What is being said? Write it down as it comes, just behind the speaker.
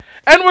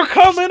And we're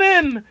coming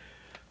in!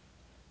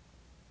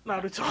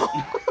 Naruto.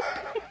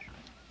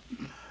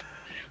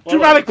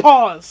 Dramatic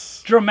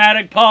pause.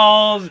 Dramatic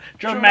pause.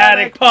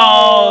 Dramatic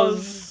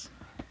pause.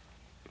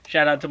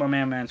 Shout out to my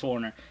man, Mance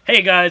Warner.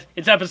 Hey guys,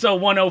 it's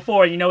episode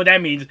 104. You know what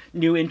that means?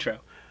 New intro.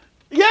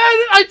 Yeah,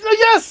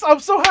 yes, I'm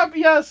so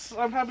happy. Yes,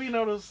 I'm happy you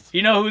noticed.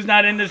 You know who's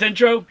not in this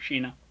intro?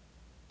 Sheena.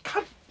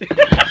 God.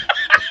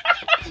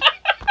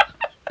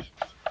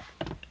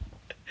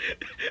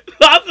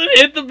 Lawson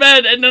hit the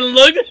bed and then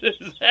looked at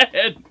his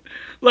head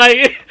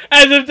like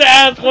as if to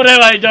ask, what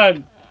have I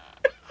done?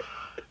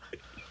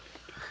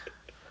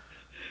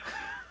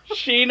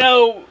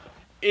 Shino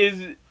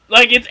is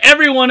like, it's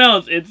everyone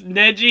else. It's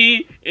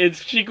Neji,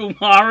 it's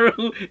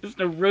Shikamaru, it's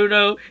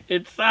Naruto,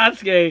 it's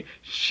Sasuke.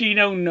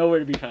 Shino nowhere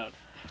to be found.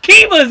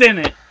 Kiba's in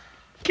it.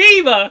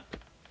 Kiba.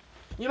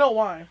 You know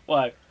why?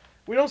 Why?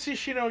 We don't see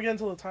Shino again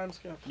until the time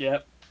skip.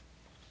 Yep.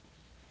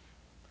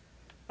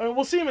 I mean,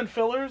 we'll see him in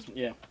fillers.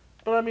 Yeah.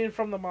 But I mean,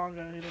 from the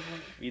manga,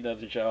 He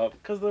doesn't show up.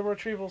 Because the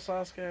retrieval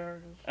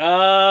Sasuke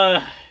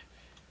arc.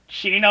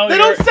 Shino. They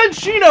don't send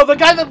Shino, the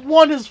guy that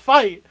won his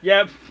fight.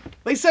 Yep.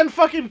 They send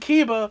fucking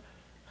Kiba.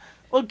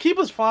 Well,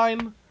 Kiba's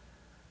fine.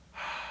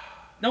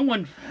 No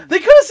one. They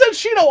could have sent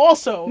Shino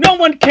also. No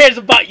one cares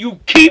about you,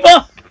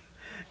 Kiba.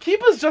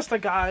 Kiba's just a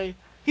guy.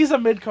 He's a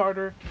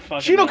mid-carder.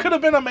 Shino could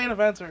have been a main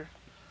eventer.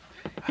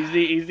 He's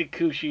the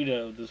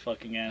Kushida of this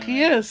fucking anime.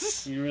 He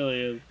is. He really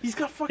is. He's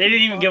got fucking. They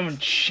didn't even give him a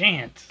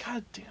chance.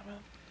 God damn it.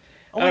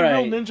 Only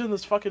real ninja in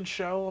this fucking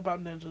show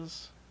about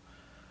ninjas.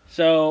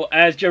 So,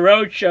 as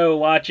Jirocho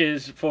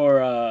watches for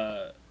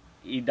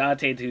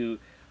Idate to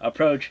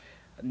approach,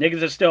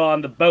 niggas are still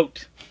on the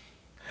boat.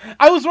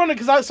 I was wondering,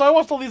 because I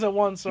watched all these at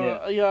once,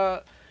 so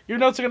your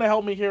notes are going to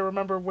help me here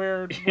remember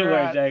where we're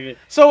at. Exactly.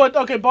 So,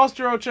 okay, Boss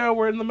Jirocho,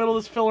 we're in the middle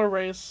of this filler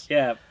race.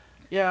 Yeah.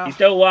 Yeah. He's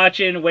still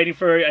watching, waiting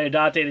for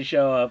Idate to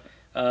show up.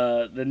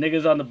 The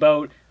niggas on the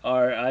boat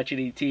are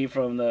actually team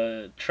from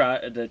the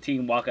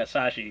team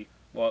Wakasashi.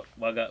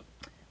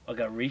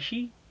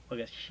 Wagarishi?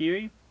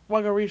 Wagashiri?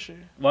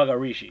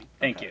 Wagarishi.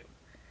 Thank you.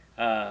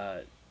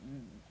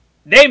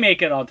 They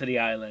make it onto the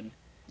island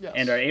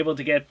and are able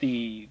to get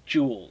the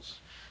jewels.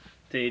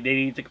 They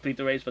need to complete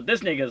the race, but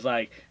this nigga's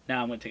like,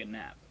 nah, I'm gonna take a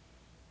nap.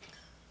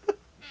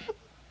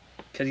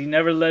 Cause he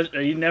never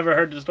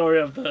heard the story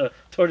of the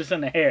tortoise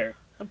and the hare.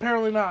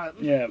 Apparently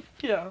not. Yeah.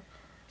 Yeah.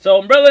 So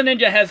Umbrella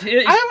Ninja has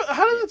his.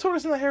 How did the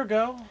tortoise and the hare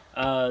go?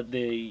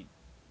 The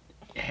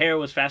hare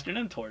was faster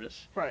than the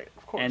tortoise. Right,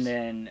 of course. And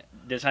then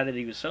decided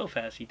he was so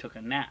fast he took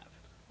a nap.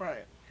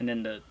 Right. And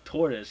then the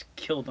tortoise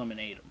killed him and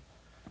ate him.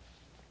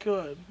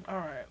 Good. All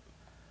right.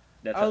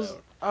 That's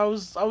I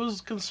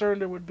was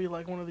concerned it would be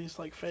like one of these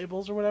like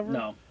fables or whatever.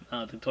 No,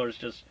 the tortoise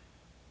just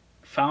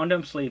found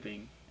him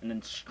sleeping and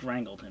then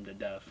strangled him to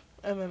death.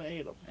 And then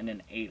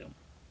ate him.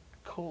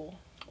 Cool.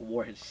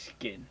 Wore his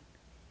skin.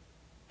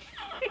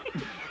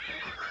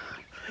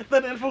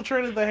 Then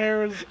infiltrated the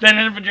hare's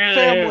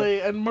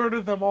family and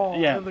murdered them all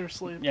in their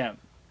sleep. Yeah.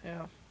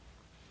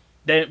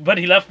 Yeah. But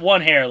he left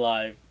one hare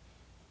alive.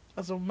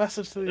 As a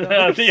message to the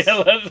others.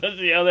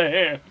 the other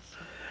hares.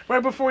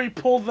 Right before he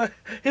pulled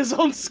his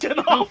own skin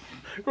off,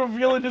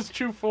 revealing his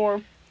true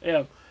form.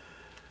 Yeah.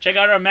 Check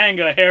out our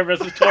manga, Hare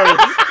vs.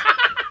 Tortoise.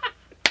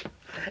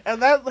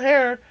 And that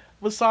hare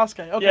was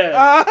Sasuke. Okay.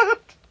 Yeah.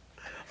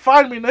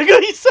 Find me, nigga,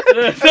 he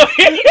said.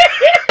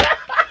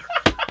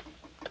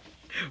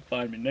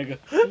 Find me, nigga.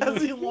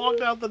 As he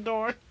walked out the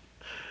door.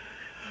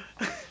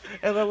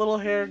 And that little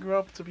hare grew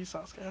up to be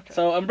Sasuke. Okay.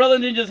 So the Umbrella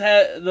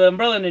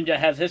Ninja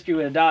has history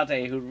with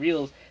Idate, who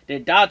reveals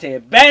that Idate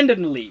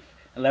abandoned Leaf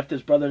and left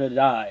his brother to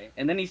die.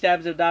 And then he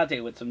stabs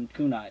Idate with some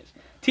kunais.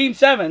 Team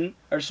 7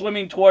 are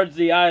swimming towards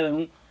the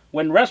island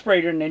when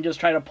Respirator Ninjas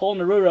try to pull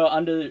Naruto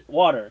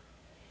underwater.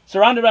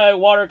 Surrounded by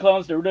water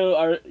clones,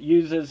 Naruto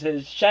uses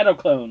his shadow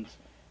clones,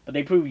 but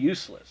they prove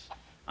useless.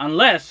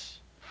 Unless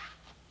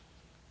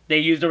they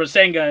use the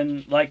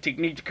Rasengan-like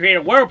technique to create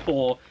a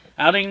whirlpool,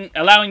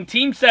 allowing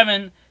Team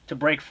 7 to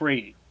break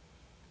free.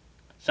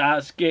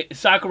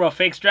 Sakura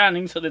fakes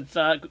drowning so that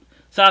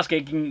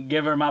Sasuke can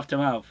give her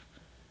mouth-to-mouth.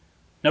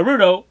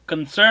 Naruto,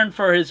 concerned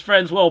for his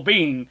friend's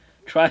well-being,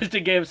 tries to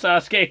give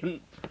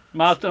Sasuke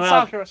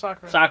mouth-to-mouth.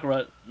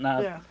 Sakura. Nah,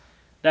 yeah.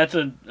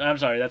 I'm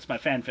sorry, that's my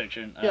fan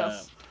fiction.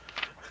 Yes.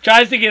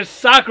 Tries to give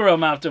Sakura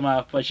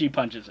mouth-to-mouth, but she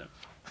punches him.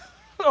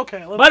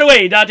 Okay. By the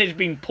way, Dante's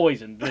being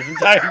poisoned this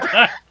entire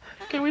time.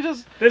 Can we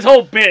just... This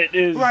whole bit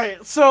is...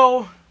 Right,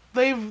 so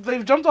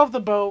they've jumped off the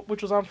boat,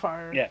 which was on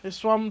fire. Yeah. They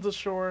swum to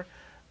shore.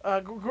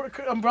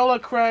 Umbrella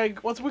Craig...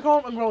 What's we call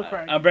him? Umbrella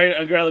Craig.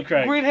 Umbrella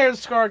Craig. Green-haired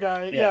scar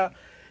guy, yeah.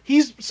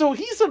 So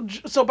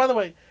by the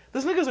way,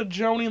 this nigga's a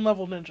Jonin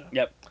level ninja.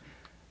 Yep.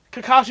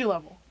 Kakashi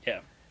level. Yeah.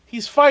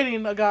 He's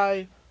fighting a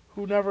guy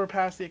who never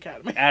passed the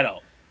academy. At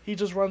all. He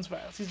just runs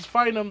fast. He's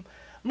fighting him.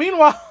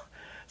 Meanwhile,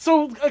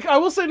 so I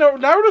will say,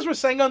 Naruto's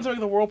Rasengan to make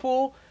the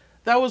whirlpool,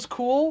 that was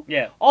cool.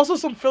 Yeah. Also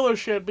some filler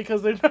shit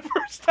because they never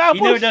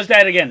established... He never does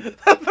that again.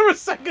 That the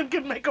Rasengan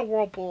can make a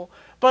whirlpool.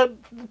 But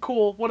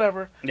cool,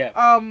 whatever.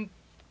 Yeah.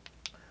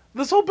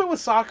 This whole bit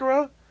with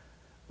Sakura,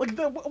 like,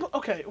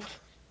 okay.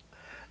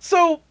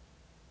 So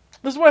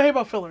this is what I hate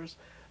about fillers.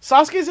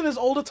 Sasuke's in his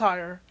old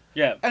attire,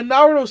 Yeah. and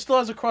Naruto still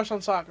has a crush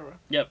on Sakura.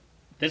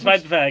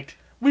 Despite the fact.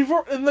 We've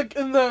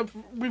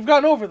we've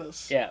gotten over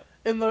this. Yeah.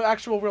 In the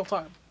actual real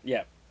time.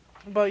 Yeah.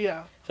 But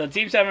yeah. So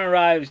Team 7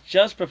 arrives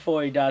just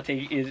before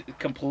Hidate is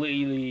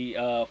completely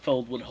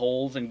filled with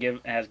holes and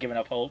has given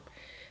up hope.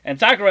 And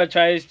Sakura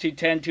tries to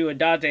tend to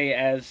Hidate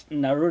as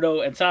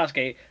Naruto and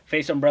Sasuke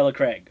face Umbrella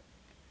Craig.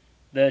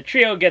 The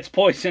trio gets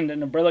poisoned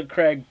and Umbrella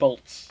Craig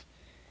bolts.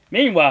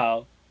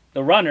 Meanwhile,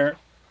 the runner,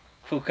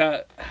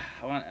 Fuka...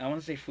 I want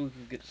to say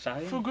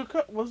Fukusae?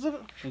 Fuguka, was it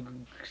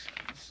Fugu,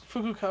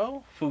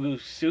 Fuguko?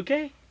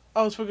 Fugusuke?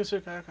 Oh, it's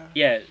Fugusuke. Okay.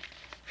 Yeah.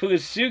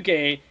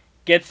 Fugusuke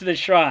gets to the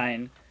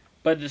shrine,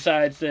 but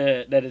decides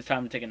that it's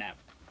time to take a nap.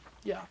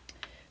 Yeah.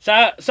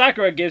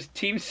 Sakura gives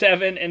Team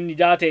 7 and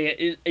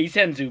Hidate a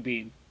senzu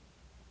bean.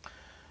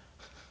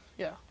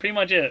 Yeah. Pretty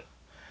much it.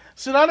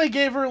 Tsunade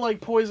gave her like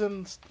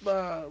poison,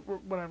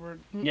 whatever.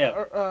 Yeah.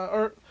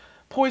 Or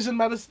poison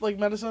medicine, like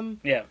medicine.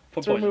 Yeah,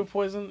 for to poison. remove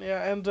poison.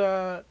 Yeah, and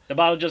The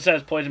bottle just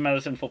says poison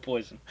medicine for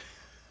poison.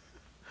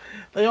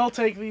 they all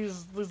take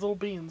these little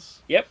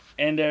beans. Yep,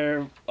 and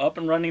they're up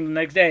and running the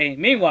next day.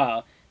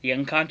 Meanwhile, the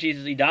unconscious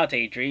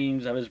Hidate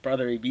dreams of his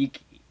brother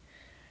Ibiki.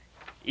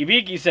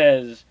 Ibiki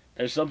says,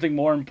 "There's something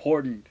more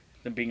important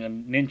than being a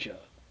ninja,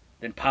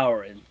 than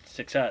power and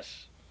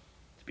success.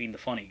 It's being the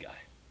funny guy.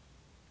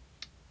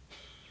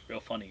 Real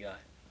funny guy."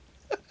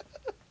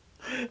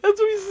 That's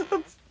what he said.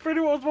 That's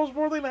pretty much most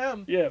importantly to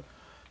him. Yeah.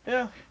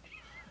 Yeah.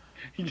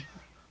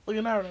 Look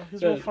at Naruto.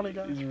 He's a real funny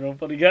guy. He's a real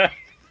funny guy.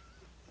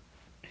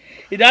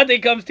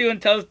 Hidate comes to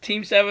and tells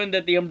Team 7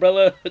 that the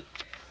Umbrella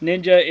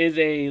Ninja is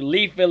a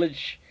Leaf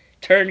Village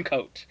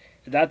turncoat.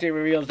 Hidate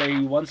reveals that he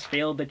once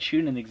failed the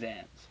Chunin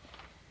exams,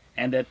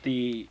 and that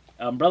the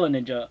Umbrella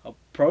Ninja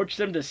approached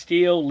him to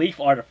steal Leaf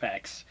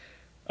artifacts.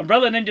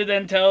 Umbrella Ninja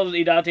then tells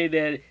Hidate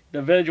that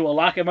the village will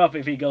lock him up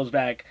if he goes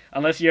back.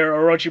 Unless you're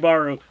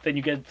Orochimaru, then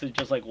you get to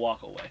just like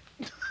walk away.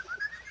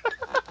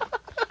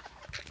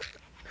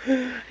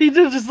 He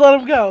did just let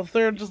him go.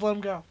 Third, just let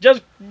him go.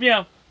 Just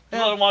Yeah.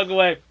 let him walk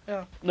away.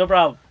 Yeah. No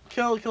problem.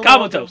 Kill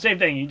Kabuto, same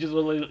thing. He just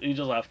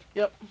left.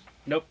 Yep.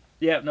 Nope.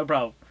 Yeah, no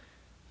problem.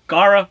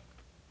 Gara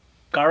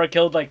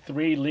killed like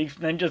 3 Leaf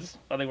ninjas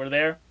while they were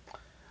there.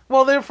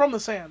 Well, they were from the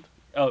sand.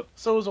 Oh.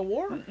 So it was a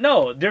war?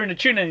 No, during the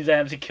Chunin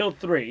exams, he killed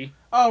 3.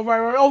 Oh,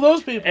 right. Oh,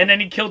 those people. And then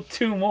he killed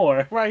 2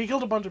 more. Right, he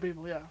killed a bunch of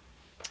people, yeah.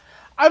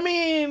 I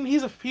mean,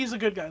 he's a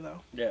good guy,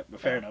 though. Yeah,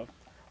 but fair enough.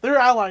 They're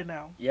allied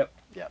now. Yep.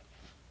 Yep.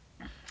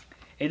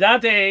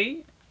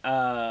 Hidate,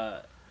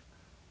 Naruto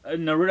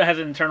has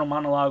an internal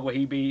monologue where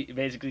he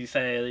basically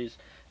says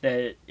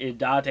that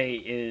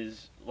Hidate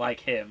is like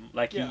him,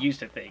 like he used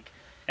to think.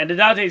 And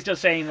Hidate is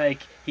just saying like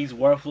he's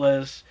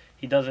worthless.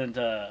 He doesn't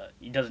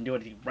do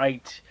anything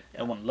right.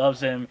 No one loves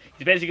him.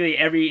 He's basically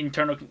every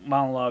internal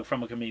monologue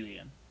from a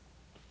chameleon.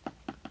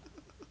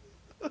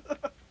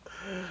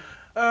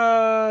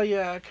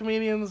 Yeah,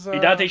 comedians.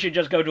 Hidate should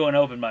just go to an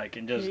open mic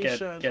and just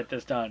get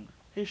this done.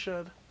 He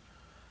should.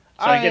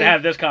 So he can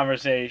have this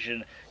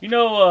conversation. You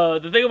know,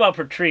 the thing about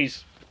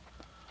Patrice.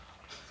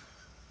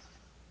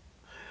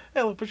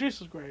 Hey, look, Patrice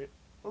was great.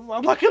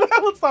 I'm not gonna.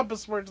 Let's not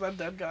besmirch that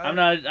dead guy. I'm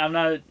not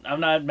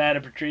mad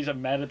at Patrice.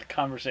 I'm mad at the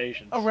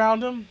conversations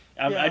around him.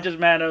 I just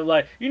mad at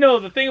like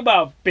the thing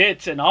about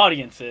bits and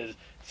audiences.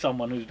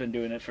 Someone who's been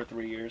doing it for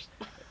 3 years.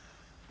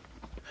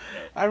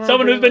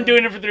 Someone who's been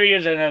doing it for 3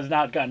 years and has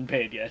not gotten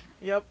paid yet.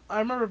 Yep, I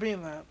remember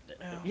being that.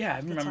 Yeah, I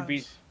remember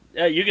being.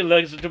 You can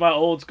listen to my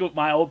old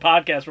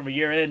podcast from a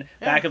year in,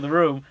 back in the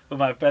room with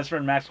my best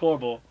friend Max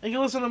Corbel. You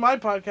can listen to my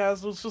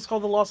podcast. It's just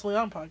called the Lost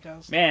Leon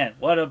podcast. Man,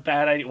 what a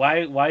bad idea!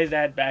 Why is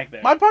that back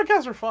there? My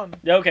podcasts are fun.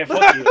 Okay,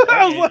 fuck you.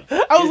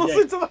 I was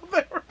listening to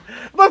them.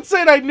 I'm not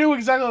saying I knew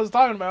exactly what I was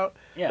talking about.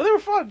 Yeah, but they were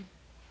fun.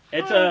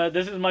 It's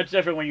this is much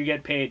different when you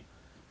get paid.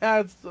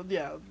 Yes.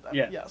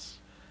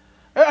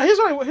 Here's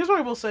what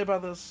I will say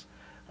about this.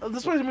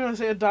 This way to me when I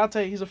say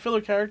Hidate, he's a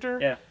filler character.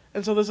 Yeah.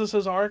 And so this is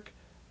his arc.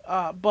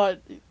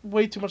 But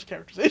way too much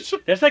characterization.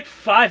 There's like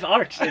 5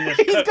 arcs in this.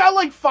 He's got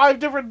like 5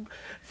 different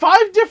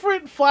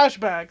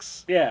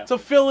flashbacks. Yeah. To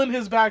fill in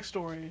his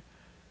backstory.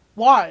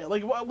 Why?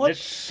 Like what?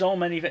 There's so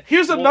many.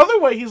 Here's another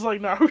way he's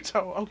like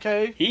Naruto.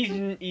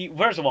 Okay.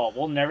 First of all,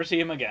 we'll never see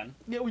him again.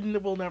 Yeah,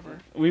 we'll never.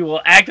 We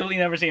will actively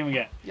never see him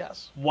again.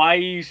 Yes. Why are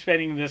you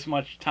spending this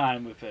much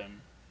time with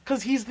him?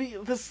 Because he's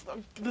this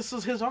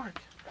is his arc.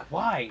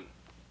 Why?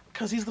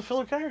 Because he's the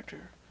filler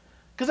character.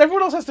 Because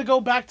everyone else has to go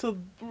back to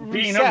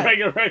being a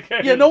regular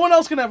character. Yeah, no one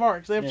else can have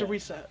arcs. They have to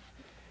reset.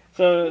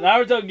 So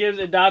Naruto gives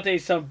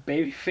Hidate some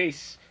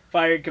babyface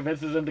fire and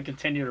convinces him to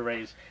continue the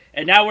race.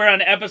 And now we're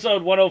on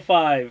episode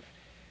 105.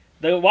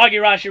 The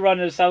Wagirashi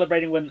runner is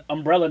celebrating when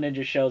Umbrella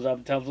Ninja shows up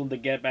and tells him to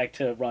get back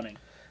to running.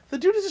 The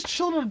dude is just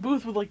chilling in a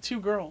booth with like 2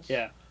 girls.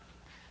 Yeah.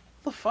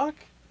 What the fuck?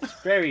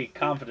 Very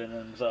confident in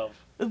himself.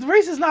 The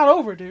race is not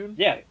over, dude.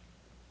 Yeah.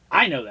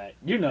 I know that.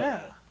 You know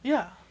that.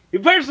 Yeah.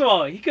 First of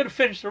all, he could have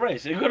finished the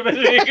race. It could have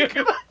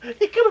been.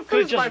 He could have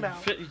finished by now.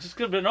 It just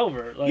could have been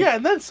over. Yeah,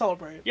 and then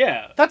celebrate.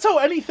 Yeah. That's how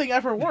anything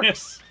ever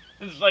works.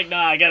 It's like,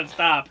 nah, I gotta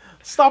stop.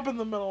 Stop in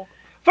the middle.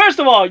 First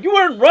of all, you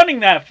weren't running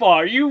that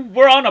far. You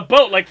were on a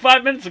boat like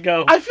 5 minutes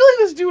ago. I feel like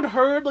this dude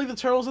heard like the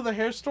turtles in the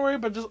hair story,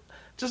 but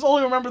just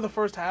only remember the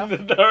first half.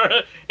 And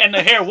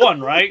the hair won,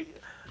 right?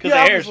 Because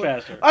Yeah, the hair's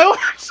obviously. faster.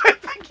 I actually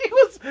think he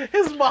was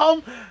his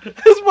mom.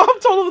 His mom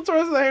told him the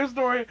turtles in the hair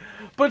story,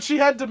 but she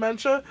had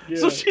dementia,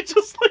 so Yeah. she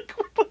just like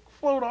would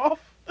float off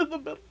in the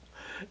middle.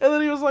 And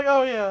then he was like,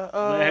 "Oh yeah,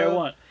 The hair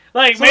won.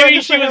 Like, so I maybe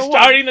guess she the hair was won.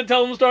 starting to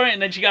tell him the story,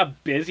 and then she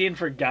got busy and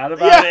forgot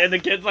about Yeah. it, and the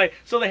kid's like,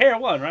 so the hair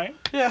won, right?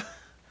 Yeah."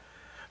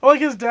 Or like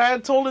his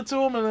dad told it to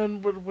him, and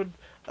then would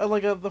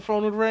the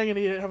phone would ring, and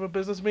he'd have a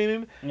business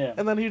meeting, Yeah.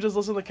 and then he'd just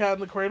listen to Cat in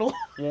the Cradle.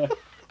 Yeah.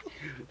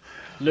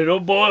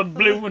 Little boy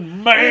blue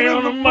and man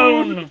on the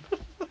moon.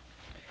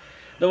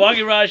 The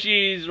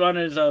Wagirashi's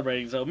running and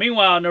celebrating. So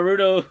meanwhile,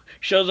 Naruto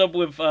shows up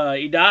with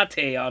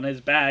Idate on his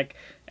back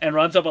and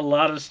runs up a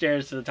lot of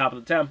stairs to the top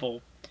of the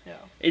temple. Yeah.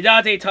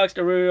 Idate talks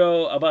to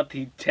Naruto about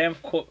the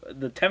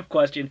 10th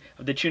question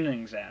of the Chunin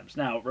exams.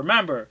 Now,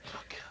 remember,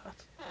 Oh God.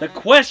 the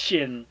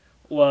question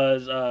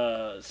was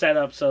set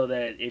up so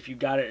that if you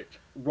got it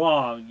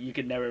wrong, you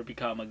could never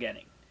become a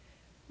Genin.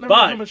 Never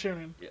But- become a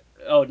Chunin.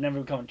 Oh,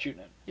 never become a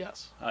Chunin.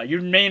 Yes. You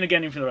remain a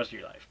Genin for the rest of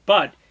your life.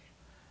 But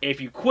if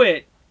you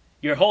quit,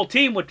 your whole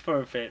team would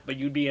forfeit, but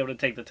you'd be able to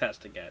take the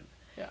test again.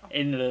 Yeah.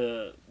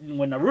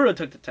 When Naruto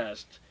took the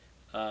test,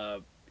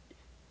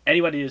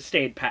 anybody that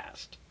stayed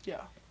passed.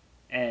 Yeah.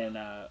 And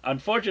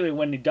unfortunately,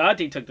 when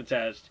Idate took the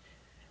test,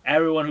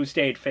 everyone who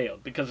stayed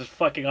failed because it's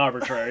fucking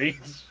arbitrary.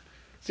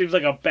 Seems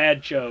like a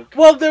bad joke.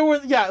 Well, there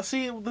were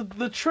See,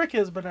 the trick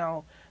is, but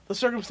now the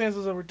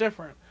circumstances were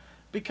different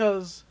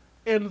because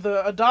in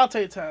the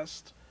Adate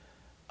test,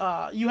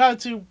 you had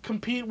to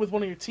compete with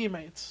one of your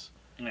teammates.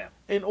 Yeah.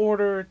 In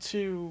order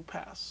to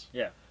pass.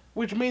 Yeah.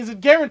 Which means it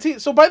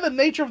guarantees. So by the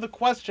nature of the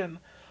question,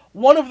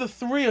 one of the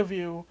three of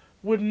you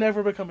would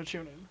never become a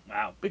Chunin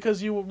Wow.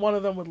 because one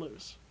of them would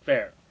lose.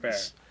 Fair.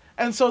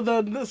 And so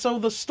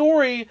the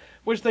story,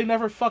 which they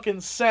never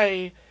fucking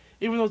say,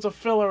 even though it's a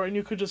filler and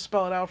you could just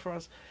spell it out for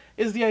us,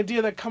 is the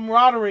idea that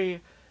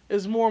camaraderie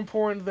is more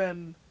important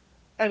than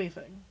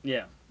anything.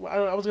 Yeah.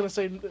 I was gonna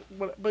say,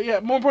 but yeah,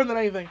 more important than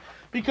anything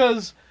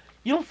because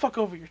you don't fuck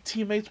over your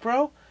teammates,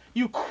 bro.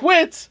 You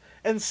quit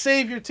and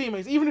save your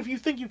teammates, even if you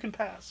think you can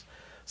pass.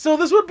 So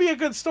this would be a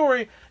good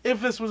story if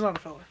this was not a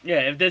filler.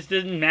 Yeah, if this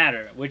didn't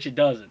matter, which it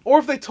doesn't. Or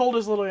if they told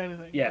us literally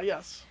anything. Yeah. But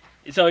yes.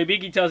 So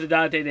Ibiki tells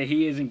Idate that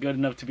he isn't good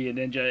enough to be a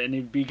ninja, and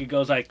Ibiki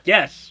goes like,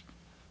 yes,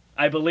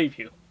 I believe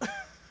you.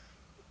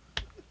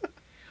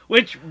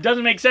 Which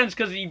doesn't make sense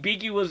because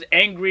Ibiki was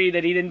angry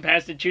that he didn't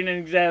pass the Chunin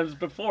exams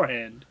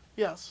beforehand.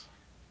 Yes.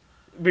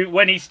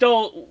 When he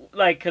stole,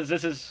 because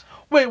this is...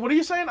 Wait, what are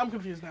you saying? I'm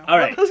confused now. All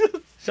right.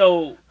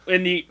 So,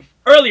 in the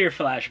earlier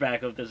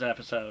flashback of this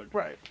episode,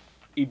 Right.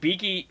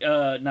 Ibiki,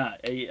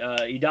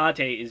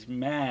 Idate is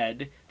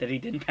mad that he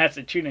didn't pass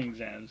the Chunin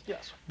exams.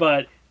 Yes.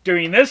 But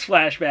during this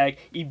flashback,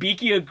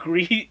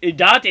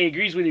 Idate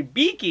agrees with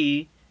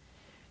Ibiki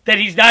that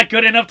he's not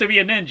good enough to be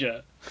a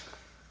ninja.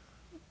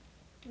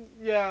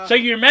 Yeah. So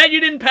you're mad you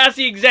didn't pass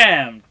the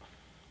exam,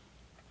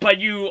 but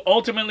you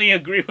ultimately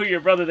agree with your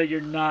brother that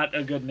you're not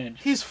a good ninja.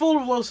 He's full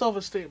of low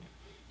self-esteem.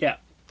 Yeah.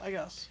 I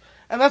guess.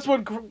 And that's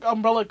what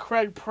Umbrella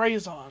Craig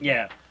preys on.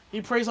 Yeah. He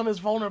preys on his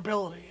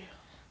vulnerability.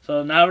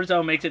 So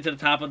Naruto makes it to the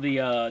top of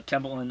the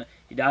temple, and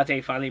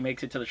Idate finally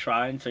makes it to the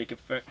shrine so he can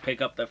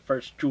pick up the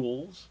first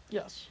jewels.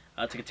 Yes.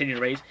 To continue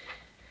the race.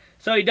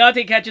 So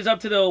Idate catches up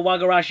to the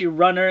Wagarashi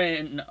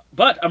runner,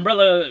 but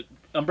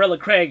Umbrella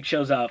Craig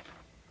shows up,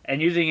 and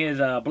using his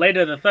Blade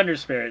of the Thunder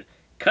Spirit,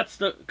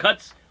 cuts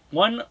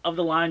one of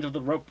the lines of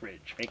the rope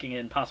bridge, making it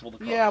impossible to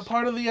cross. Yeah,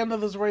 part of the end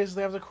of this race,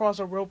 they have to cross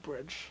a rope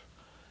bridge.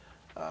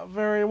 One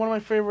of my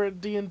favorite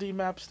D&D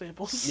map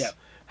staples. Yeah.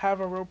 Have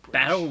a rope bridge.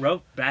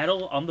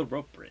 Battle on the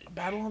rope bridge.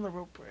 Battle on the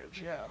rope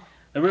bridge, yeah.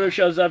 Naruto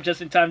shows up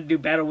just in time to do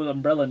battle with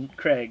Umbrella and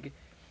Craig.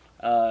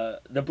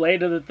 The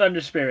Blade of the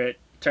Thunder Spirit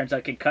turns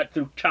out can cut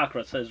through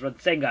chakra, so his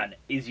Rasengan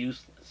is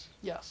useless.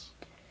 Yes.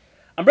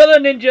 Umbrella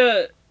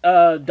Ninja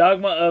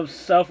dogma of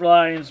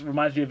self-reliance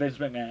reminds me of Vince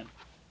McMahon.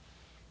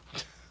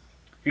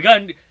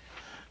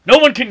 No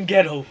one can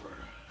get over.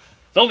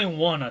 There's only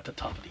one at the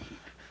top of the heap.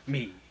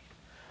 Me.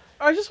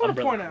 I just want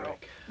to Umbrella point Craig.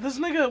 out, this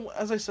nigga,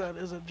 as I said,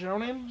 is a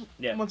Jonin.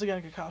 Yeah. Once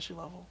again, Kakashi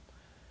level.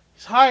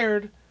 He's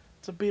hired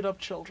to beat up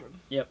children.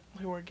 Yep.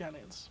 Who are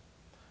Genins.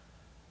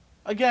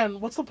 Again,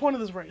 what's the point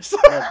of this race?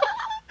 Yeah.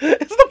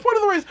 It's the point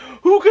of the race.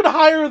 Who could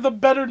hire the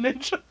better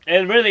ninja?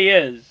 It really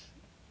is.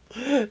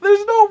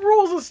 There's no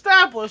rules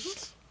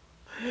established.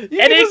 You And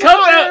can it just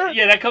comes hire- out.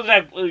 Yeah, that comes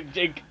out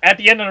at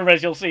the end of the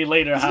race. You'll see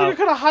later This how nigga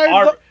could have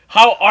hired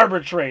how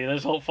arbitrary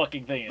this whole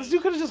fucking thing This is.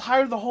 dude could have just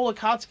hired the whole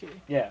Akatsuki.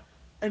 Yeah.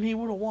 And he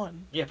would have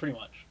won. Yeah, pretty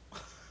much.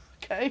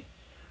 Okay.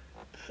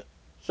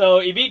 So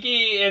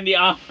Ibiki and the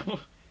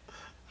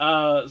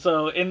Ambu.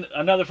 So in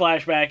another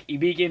flashback,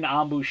 Ibiki and the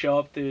Ambu show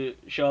up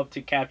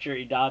to capture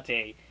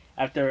Idate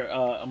after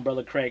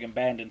Umbrella Craig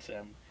abandons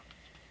him.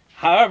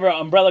 However,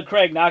 Umbrella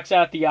Craig knocks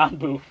out the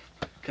Ambu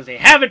because they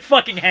have it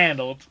fucking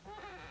handled.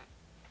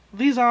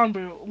 these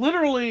Anbu,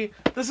 literally,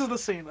 this is the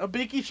scene.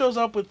 Ibiki shows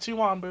up with two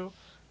Anbu,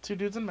 two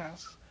dudes in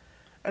masks,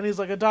 and he's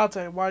like,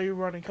 Adate, why are you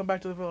running? Come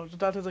back to the village.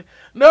 Adate's like,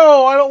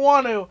 no, I don't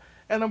want to.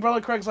 And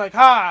Umbrella Craig's like,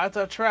 ha, it's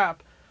a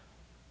trap.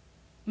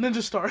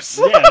 Ninja stars.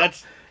 Yeah,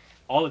 that's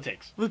all it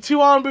takes. The two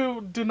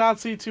Anbu do not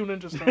see two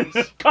ninja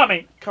stars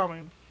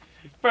coming.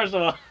 First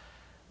of all,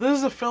 This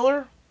is a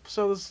filler,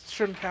 so this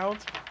shouldn't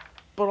count.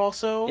 But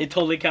also, it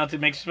totally counts. It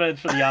makes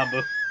sense for the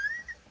Yambu.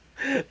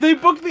 they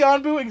booked the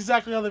Anbu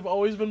exactly how they've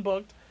always been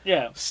booked.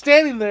 Yeah.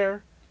 Standing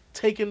there,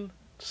 taking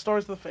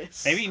stars to the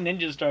face. Maybe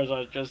ninja stars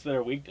are just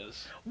their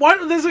weakness.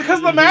 What? This is because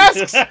of the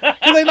masks?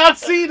 Can they not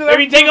see?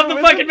 Maybe take off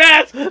the fucking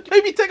mask.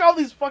 Maybe take off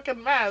these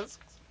fucking masks.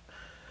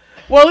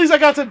 Well, at least I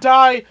got to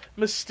die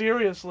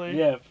mysteriously.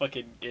 Yeah,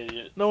 fucking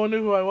idiot. No one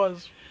knew who I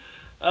was.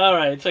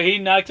 Alright, so he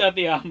knocks out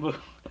the Yambu.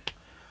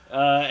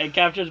 And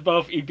captures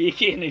both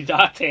Ibiki and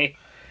Idate.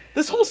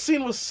 This whole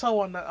scene was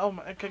so oh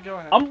my. Okay, go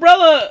ahead.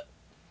 Umbrella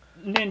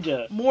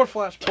Ninja More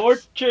flashbacks.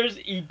 tortures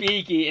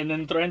Ibiki and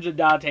then threatens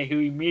Idate, who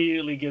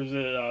immediately gives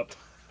it up.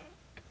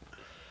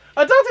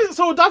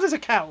 Adate's a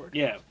coward.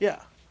 Yeah.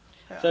 Yeah.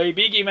 So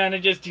Ibiki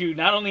manages to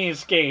not only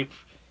escape,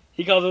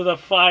 he calls it a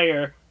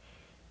fire.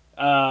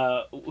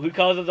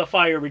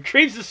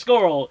 Retrieves the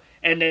scroll,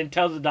 and then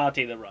tells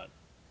Idate to run.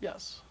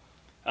 Yes.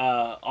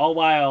 All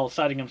while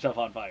setting himself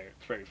on fire.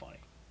 It's very funny.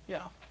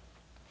 Yeah.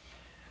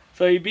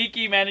 So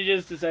Ibiki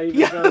manages to save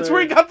his Yeah, brother. that's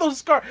where he got those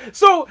scars.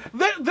 So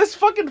this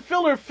fucking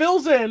filler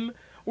fills in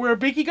where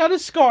Ibiki got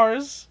his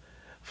scars.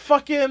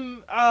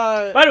 Fucking.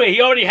 By the way,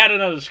 he already had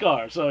another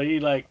scar, so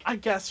he I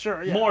guess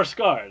sure. Yeah. more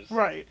scars.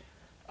 Right.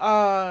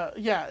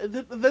 Yeah.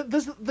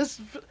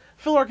 This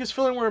fill arc is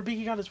filling where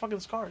Ibiki got his fucking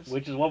scars.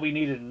 Which is what we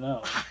needed to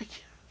know. I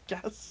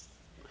guess.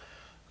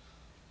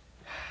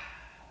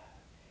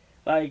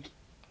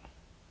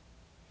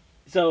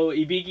 So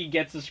Ibiki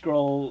gets the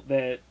scroll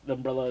that the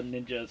Umbrella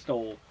Ninja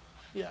stole.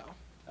 Yeah.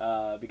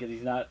 Because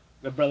he's not.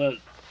 Umbrella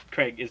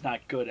Craig is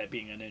not good at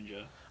being a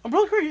ninja.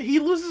 Umbrella Craig, he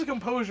loses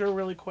composure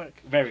really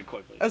quick. Very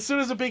quickly. As soon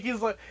as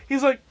Ibiki's like,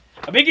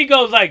 Ibiki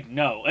goes like,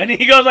 no. And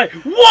he goes like,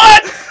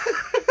 what?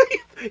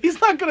 He's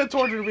not good at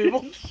torturing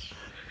people.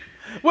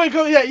 Wait,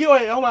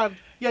 hold on.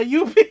 Yeah,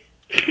 I'll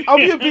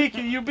be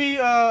Ibiki. You be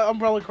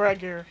Umbrella Craig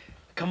here.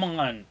 Come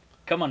on,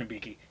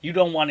 Ibiki. You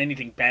don't want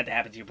anything bad to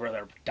happen to your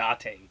brother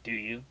Date, do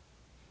you?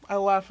 I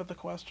laugh at the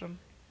question.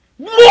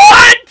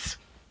 What?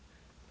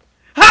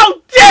 How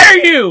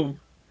dare you?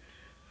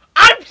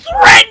 I'm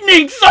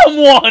threatening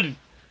someone!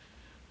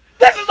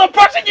 This is the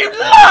person you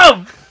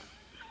love!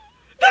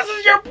 This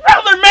is your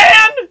brother,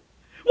 man!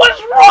 What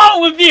is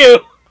wrong with you?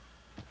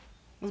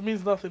 This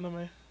means nothing to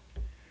me.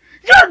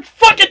 You're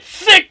fucking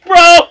sick,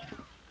 bro!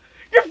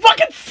 You're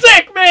fucking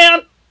sick,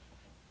 man!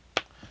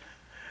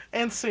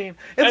 And scene.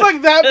 It's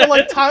like that, but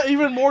like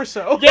even more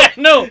so. Yeah,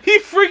 no. He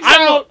freaks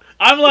out.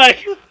 I'm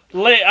like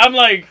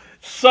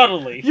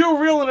subtly. You're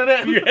reeling it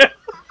in. Yeah.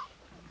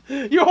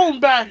 You're holding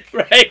back.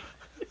 Right?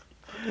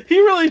 He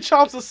really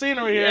chops the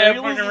scenery here.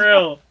 Yeah, fucking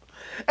real.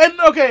 And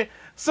okay,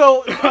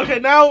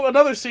 now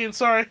another scene.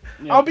 Sorry,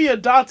 Yeah. I'll be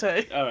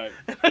Adate. All right.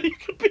 And you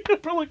can be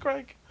Umbrella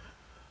Craig.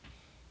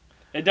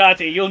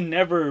 Adate, you'll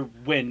never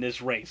win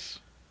this race.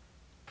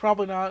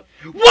 Probably not.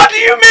 What do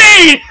you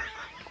mean?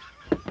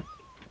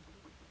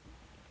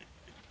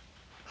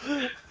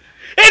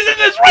 Isn't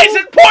this race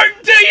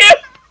important to you?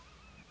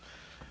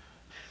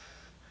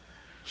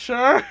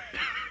 Sure.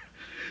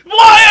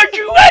 Why aren't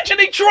you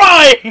actually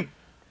trying?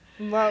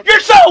 Not. You're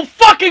so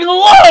fucking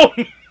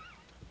alone.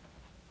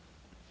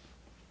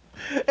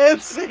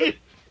 And scene.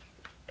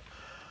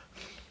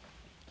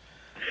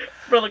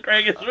 Umbrella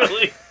Craig is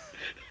really...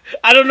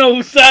 I don't know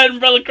whose side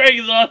Umbrella Craig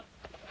is on.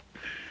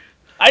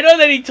 I know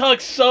that he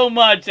talks so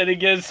much that it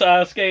gives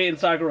Sasuke and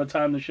Sakura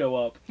time to show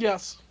up.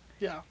 Yes.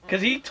 Yeah.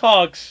 Because he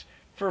talks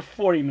for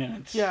 40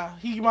 minutes. Yeah.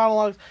 He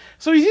monologues.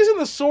 So he's using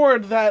the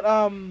sword that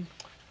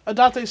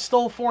Adate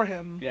stole for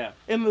him. Yeah.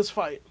 In this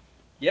fight.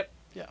 Yep.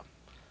 Yeah.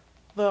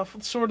 The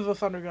sword of the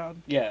Thunder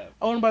God. Yeah.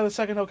 Owned by the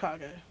second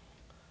Hokage.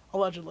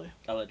 Allegedly.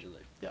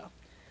 Allegedly. Yeah.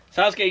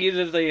 Sasuke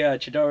uses the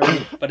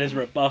Chidori, but is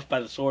rebuffed by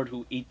the sword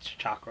who eats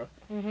chakra.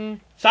 Mm-hmm.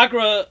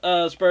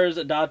 Sakura spurs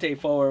Date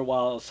forward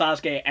while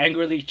Sasuke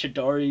angrily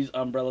Chidori's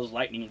Umbrella's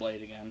lightning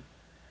blade again.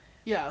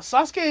 Yeah,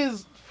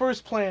 Sasuke's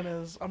first plan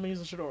is, I'm going to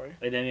use the Chidori.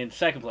 And then in the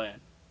second plan,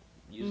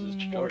 uses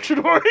Chidori. More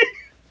Chidori.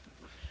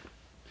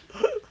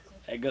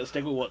 And go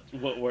stick with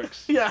what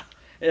works. Yeah.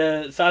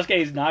 Sasuke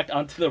is knocked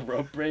onto the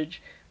rope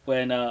bridge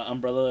when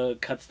Umbrella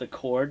cuts the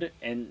cord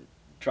and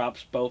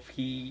drops both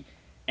he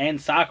and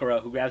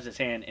Sakura, who grabs his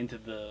hand, into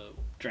the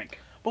drink.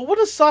 But what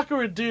does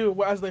Sakura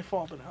do as they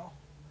fall in hell?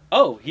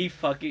 Oh, she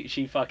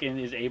fucking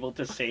is able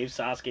to save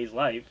Sasuke's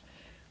life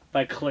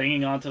by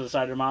clinging onto the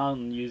side of the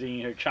mountain using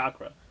her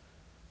chakra.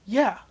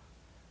 Yeah.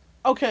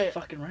 Okay.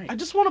 Fucking right. I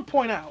just want to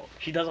point out.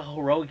 She does a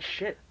heroic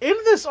shit. In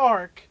this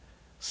arc,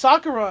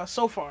 Sakura,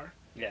 so far,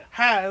 Yeah.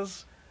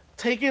 has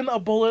taken a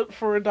bullet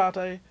for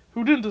Idate,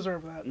 who didn't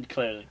deserve that.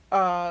 Clearly.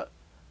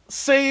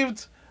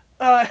 Saved,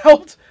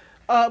 helped,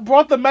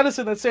 brought the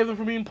medicine that saved them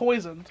from being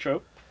poisoned.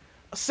 True.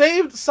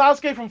 saved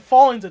Sasuke from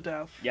falling to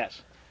death.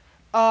 Yes.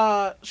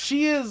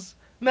 She is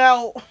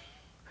now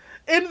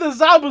in the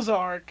Zabuza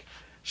arc.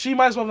 She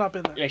might as well have not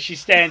been there. Yeah, she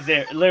stands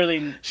there,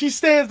 literally. She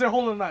stands there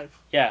holding a knife.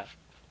 Yeah.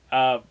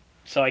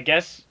 So I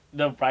guess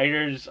the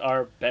writers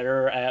are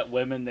better at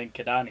women than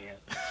Kadani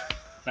is.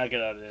 Not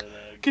Kadani.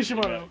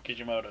 Kishimoto.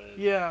 Kishimoto is.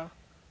 Yeah.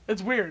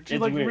 It's weird. She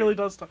It's like weird. really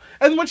does stuff.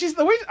 And when she's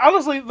the way,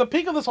 honestly, the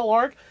peak of this whole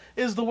arc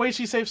is the way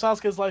she saved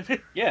Sasuke's life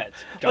here. Yeah, it's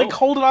dope. Like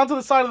holding on to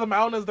the side of the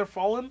mountain as they're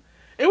falling.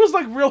 It was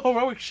like real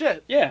heroic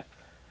shit. Yeah.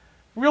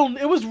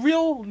 It was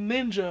real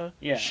ninja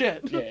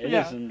shit. Yeah, it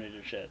is some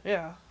ninja shit.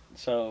 Yeah.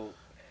 So,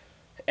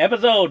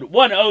 episode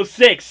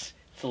 106.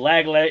 It's the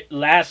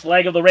last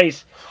leg of the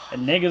race,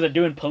 and niggas are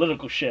doing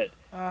political shit.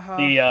 Uh-huh.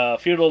 The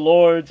feudal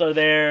lords are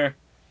there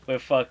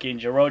with fucking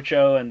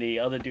Jirocho and the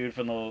other dude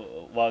from the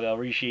Waga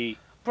Rishi.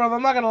 Brother,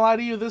 I'm not gonna lie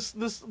to you. This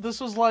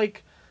was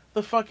like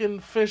the fucking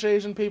fish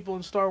Asian people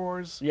in Star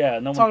Wars. Yeah,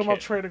 no one talking cares.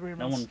 about trade agreements.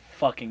 No one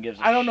fucking gives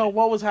a shit. I don't know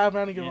what was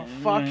happening. I didn't give Yeah,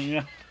 a fuck.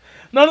 yeah.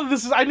 None of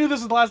this is. I knew this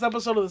was the last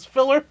episode of this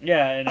filler.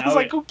 Yeah, and I was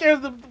like, who cares?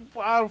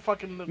 I don't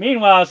fucking know.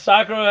 Meanwhile,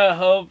 Sakura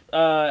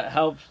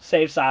helped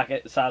save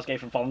Sasuke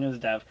from falling to his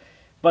death.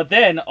 But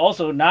then,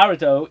 also,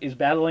 Naruto is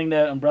battling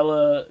the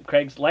Umbrella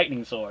Craig's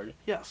lightning sword.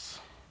 Yes.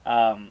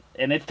 And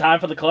it's time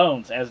for the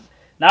clones, as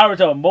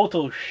Naruto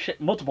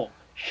multiple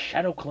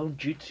shadow clone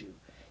jutsu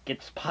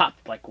gets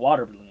popped like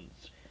water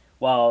balloons,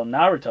 while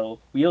Naruto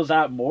wheels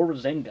out more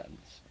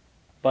Rasengans,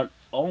 but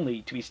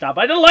only to be stopped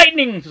by the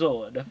lightning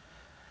sword.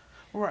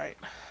 Right.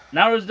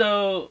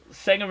 Naruto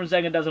second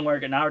Rasengan doesn't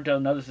work, and Naruto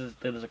notices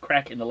there's a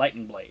crack in the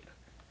lightning blade.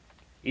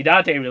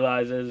 Idate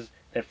realizes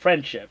that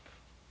friendship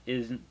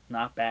is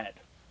not bad.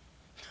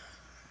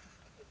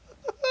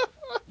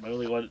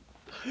 Literally,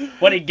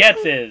 what he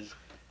gets is,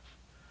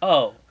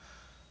 oh,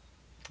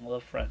 I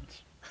love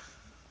friends.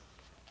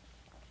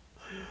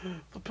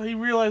 He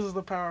realizes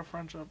the power of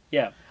friendship.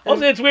 Yeah.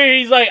 Also, it's weird.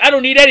 He's like, I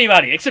don't need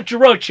anybody except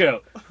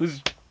Jirocho,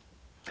 who's,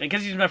 I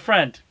guess he's my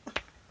friend,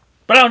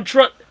 but I don't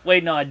trust.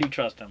 Wait, no, I do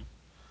trust him.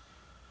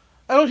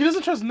 I don't. He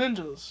doesn't trust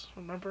ninjas.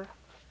 Remember,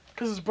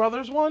 because his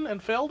brothers won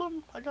and failed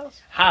him. I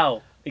guess.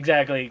 How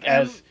exactly?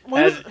 As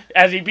what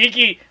as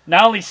Ibiki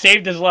not only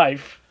saved his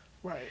life,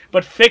 Right.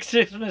 but fixed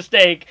his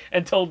mistake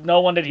and told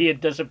no one that he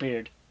had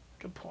disappeared.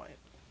 Good point.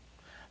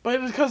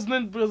 But it's because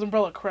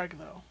Umbrella Craig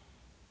though.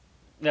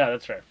 Yeah,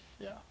 that's fair.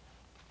 Yeah.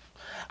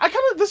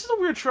 This is a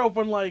weird trope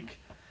when like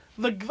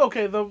the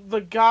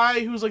guy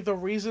who's like the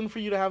reason for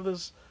you to have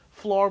this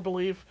flaw or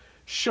belief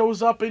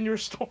shows up in your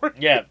story.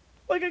 Yeah.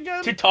 Like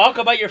again. To talk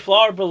about your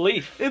flaw or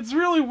belief. It's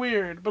really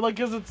weird, but like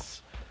because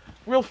it's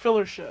real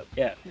filler shit.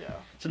 Yeah. Yeah.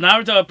 So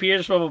Naruto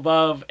appears from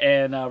above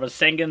and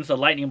Rasengan's the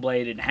lightning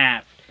blade in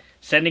half,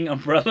 sending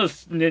Umbrella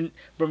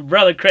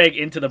Craig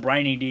into the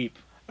briny deep.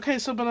 Okay,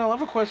 so Benel, I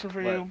have a question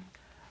for What? you.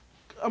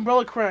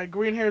 Umbrella Craig,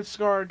 green-haired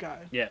scarred guy.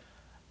 Yeah.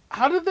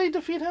 How did they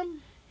defeat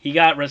him? He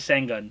got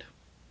Rasengan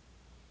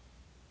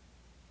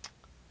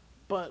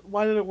But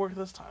why did it work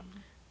this time?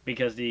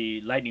 because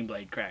the lightning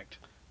blade cracked.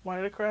 Why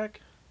did it crack?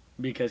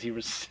 Because he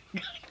was.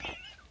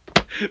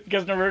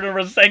 Because Naruto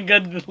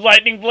Rasengan the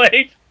lightning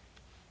blade.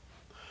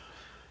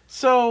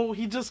 So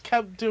he just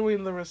kept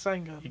doing the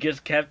Rasengan. He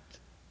just kept.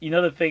 You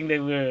know the thing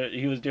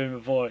he was doing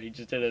before. He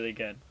just did it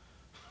again.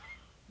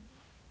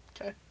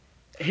 Okay.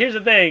 Here's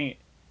the thing.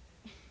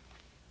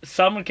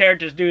 Some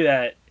characters do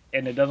that,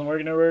 and it doesn't work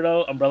in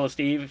Naruto. Umbrella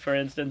Steve, for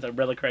instance,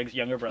 Umbrella Craig's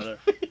younger brother.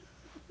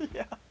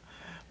 Yeah.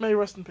 May he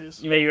rest in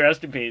peace. May you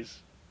rest in peace.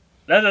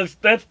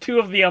 That's two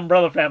of the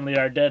Umbrella family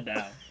are dead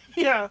now.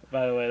 Yeah.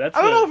 By the way, that's.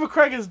 I don't know if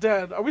Craig is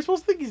dead. Are we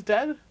supposed to think he's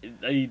dead?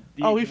 He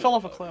fell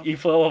off a cliff. He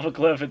fell off a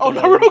cliff. Oh,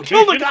 Naruto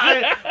killed a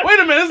guy. Wait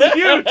a minute, this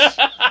is huge.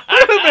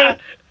 Wait a minute.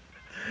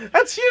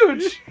 That's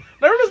huge.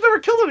 Naruto's never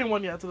killed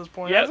anyone yet to this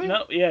point, has he?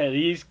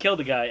 He's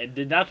killed a guy and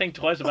did not think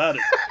twice about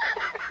it.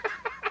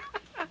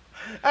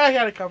 I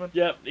had it coming.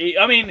 Yep.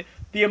 I mean,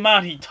 the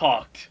amount he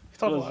talked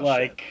a was lot of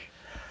like...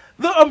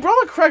 The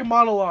Umbrella Craig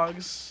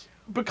monologues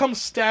become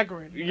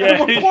staggering Yeah. at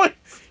one point.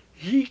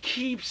 He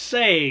keeps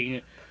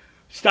saying,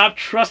 stop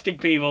trusting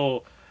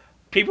people.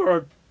 People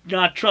are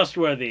not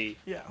trustworthy.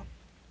 Yeah.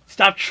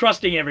 Stop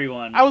trusting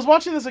everyone. I was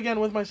watching this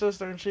again with my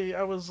sister, and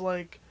I was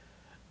like,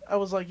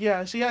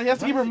 yeah, he has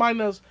to keep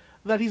reminding us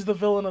that he's the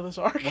villain of this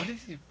arc.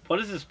 What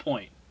is his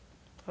point?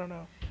 I don't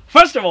know.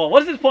 First of all,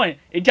 what is his point?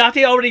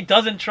 Idate already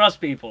doesn't trust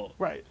people.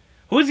 Right.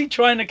 Who is he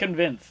trying to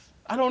convince?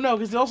 I don't know,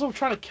 because they're also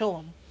trying to kill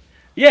him.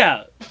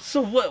 Yeah.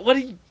 So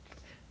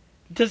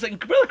does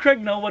Umbrella Craig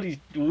know what he's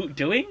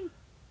doing?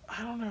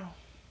 I don't know.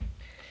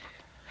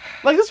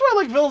 Like, this is why I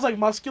like villains like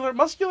Muscular.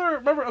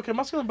 Remember,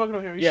 Muscular and Boku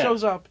no Hero. He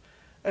shows up,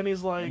 and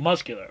he's like...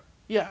 Muscular.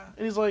 Yeah,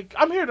 and he's like,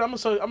 I'm a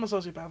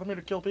sociopath. I'm here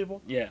to kill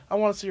people. Yeah. I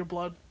want to see your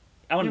blood.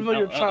 Even though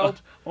you're a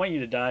child. I want you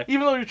to die.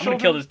 Even though you're children. I'm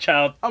gonna kill this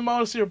child. I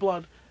want to see your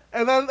blood.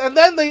 And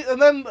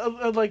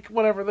then like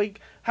whatever, they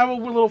have a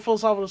little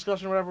philosophical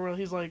discussion or whatever where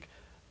he's like,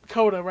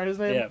 Koda, right? His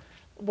name? Yeah.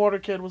 Water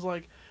Kid was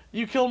like,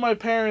 you killed my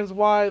parents,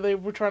 why? They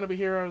were trying to be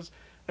heroes.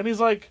 And he's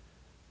like,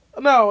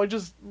 no, we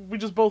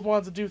just both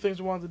wanted to do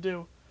things we wanted to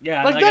do.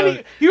 Yeah, Like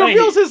then he no,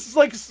 reveals his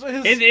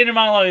his inner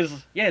monologue is,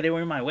 yeah, they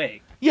were in my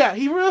way. yeah,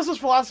 he reveals his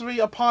philosophy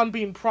upon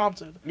being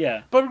prompted.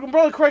 Yeah. But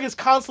Brother Craig is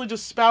constantly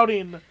just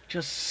spouting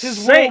Just his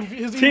say,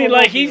 his see, evil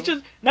like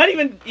worldview.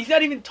 he's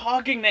not even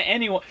talking to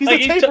anyone. He's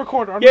like, a tape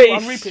recorder on, yeah,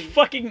 on he's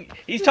repeat.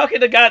 he's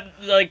talking to God,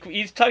 like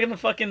he's talking to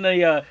fucking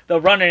the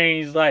runner,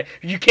 and he's like,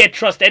 you can't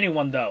trust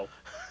anyone though.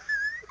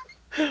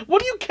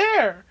 What do you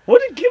care?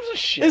 What it gives a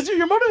shit?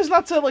 Your motive is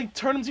not to like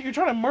turn him to. You're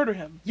trying to murder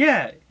him.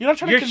 Yeah, You're not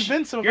trying to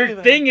convince him of your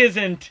anything. thing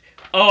isn't,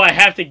 oh, I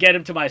have to get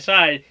him to my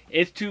side.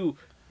 It's to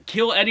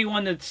kill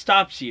anyone that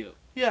stops you,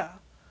 Yeah.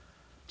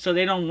 so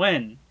they don't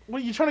win.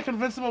 What, you trying to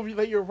convince them of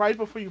that you're right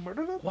before you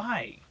murder them?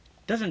 Why?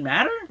 Doesn't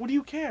matter. What do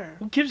you care?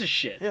 Who gives a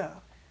shit? Yeah.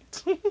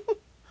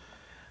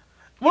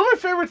 One of my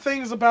favorite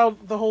things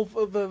about the whole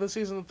the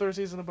season, the third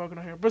season of Boku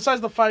no Hero,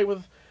 besides the fight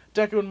with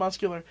Deku and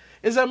Muscular,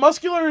 is that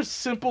Muscular's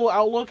simple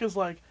outlook is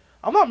like,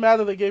 I'm not mad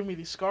that they gave me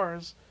these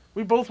scars.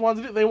 We both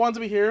wanted they wanted to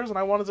be heroes, and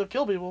I wanted to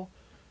kill people,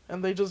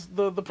 and they just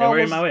the They problem were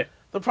in was my way.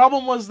 the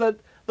problem was that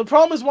the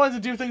problem is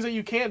wanting to do things that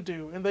you can't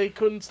do, and they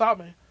couldn't stop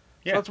me. So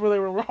Yeah. that's where they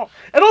were wrong.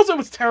 And also,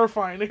 it's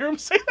terrifying to hear him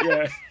say that.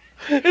 Yeah.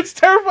 It's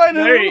terrifying.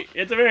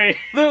 It's a very.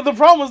 The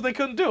problem was they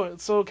couldn't do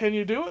it. So can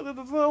you do it?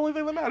 That's the only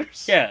thing that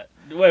matters. Yeah.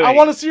 Wait. I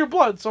want to see your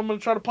blood, so I'm gonna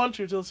try to punch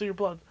you till I see your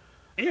blood.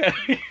 Yeah.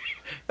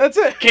 That's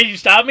it. Can you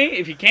stop me?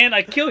 If you can,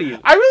 I kill you.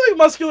 I really think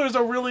Muscular is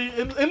a really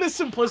in this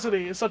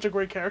simplicity is such a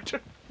great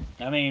character.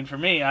 I mean, for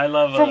me, I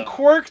love. From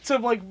quirk to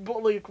like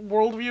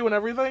worldview and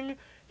everything,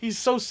 he's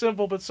so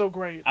simple but so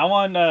great. I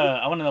want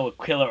to know what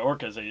Killer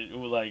Orca's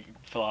like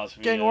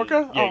philosophy. Gang is.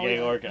 Orca? Yeah, Oh, Gang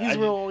yeah. Orca. He's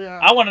real. Yeah.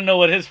 I want to know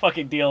what his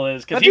fucking deal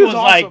is because That he was dude's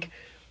awesome. like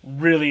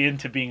really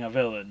into being a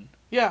villain.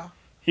 Yeah.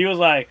 He was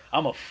like,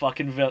 I'm a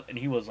fucking villain, and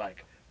he was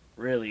like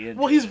really into.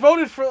 Well, he's it.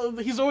 voted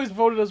for. He's always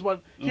voted as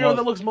what hero Most-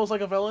 that looks most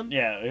like a villain.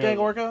 Yeah. Gang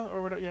Orca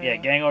or whatever. Yeah. Yeah,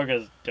 Gang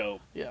Orca's dope.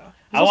 Yeah.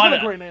 I He's want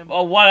got a great name.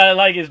 Well, what I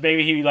like is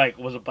maybe he like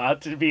was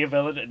about to be a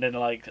villain, and then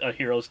like a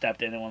hero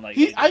stepped in and went like.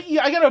 I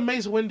get a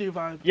Mace Windu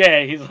vibe.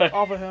 Yeah, he's like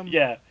off of him.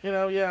 Yeah. You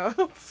know, yeah.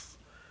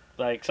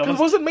 Like Because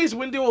wasn't Mace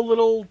Windu a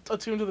little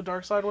attuned to the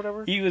dark side, or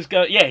whatever? He was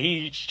Yeah,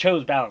 he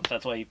chose balance.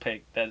 That's why he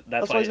picked that.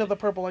 That's why he's got the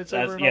purple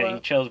lightsaber. And all that. He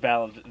chose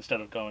balance instead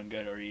of going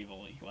good or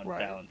evil. He went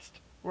balanced.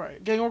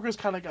 Right. Gang Orca's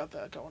kind of got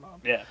that going on.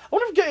 Yeah. I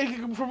wonder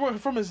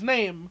if from his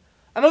name,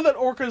 I know that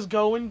orcas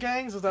go in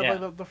gangs. Is that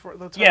like the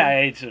term? Yeah, I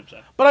assume so.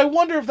 But I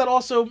wonder if that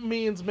also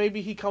means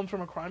maybe he comes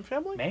from a crime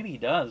family. Maybe he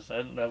does.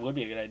 That would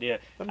be a good idea.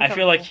 I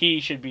feel like he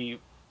should be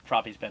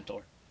Froppy's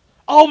mentor.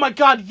 Oh my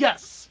God!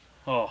 Yes.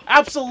 Oh.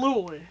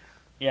 Absolutely.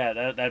 Yeah,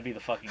 that'd be the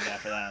fucking guy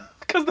for that.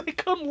 Because they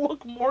couldn't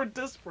look more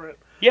disparate.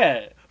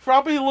 Yeah.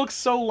 Froppy looks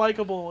so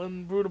likable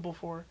and rootable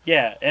for her.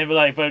 Yeah, and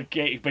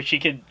but she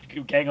can.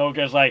 Gang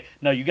Orca's like,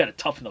 no, you gotta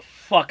toughen the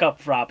fuck up,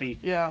 Froppy.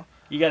 Yeah.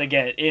 You gotta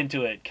get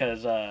into it,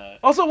 cause.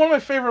 Also, one of my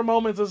favorite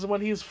moments is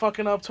when he's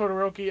fucking up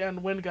Todoroki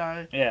and Wind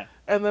Guy. Yeah.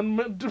 And then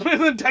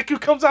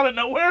Deku comes out of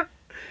nowhere.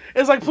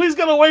 It's like, please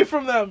get away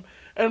from them.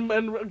 And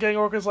Gang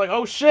Orca's like,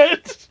 oh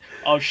shit.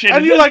 Oh shit.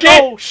 And you're like,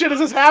 oh shit, is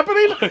this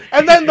happening?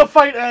 And then the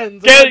fight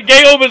ends.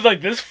 Gang Orca's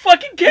like, this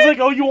fucking kid. He's like,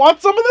 oh, you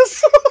want some of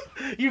this?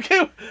 You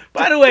can't.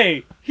 By the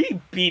way, he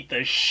beat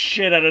the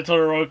shit out of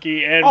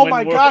Todoroki, and oh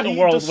my God, he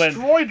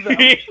destroyed them.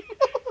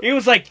 He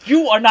was like,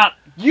 you are not.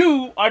 He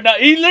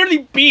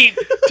literally beat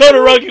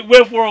Todoroki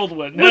with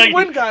Whirlwind. With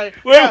Wind Guy.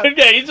 Wind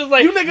Guy. He's just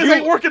like, you niggas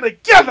ain't working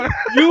together.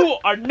 You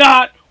are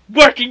not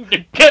working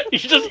together. You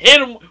just hit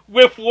him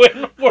with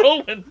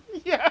Whirlwind.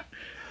 Yeah.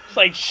 It's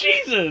like,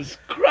 Jesus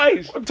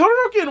Christ.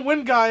 Todoroki and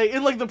Wind Guy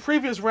in like the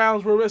previous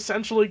rounds were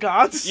essentially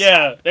gods.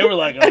 Yeah, they were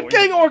like, oh, and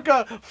Gang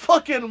Orca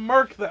fucking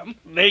murked them.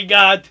 They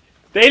got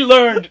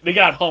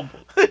humbled.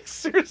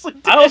 Seriously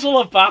did. I also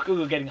love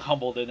Bakugo getting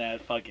humbled in that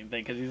fucking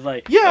thing, because he's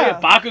like, yeah,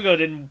 Bakugo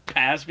didn't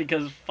pass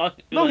because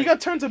No, he got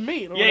turned to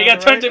meat. Yeah, he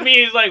got turned to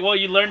me. He's like, well,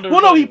 you learned to.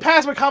 Well, no, he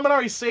passed, but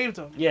Kaminari saved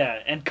him. Yeah,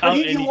 and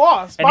he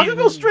lost.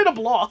 Bakugo straight up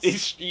lost.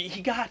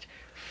 He got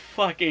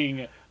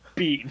fucking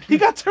beaten. He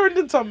got turned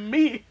into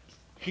meat.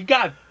 He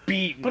got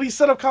beaten. But he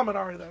set up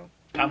Kaminari, though.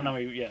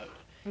 Kaminari, yeah.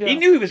 He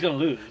knew he was going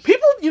to lose.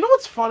 People, you know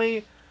what's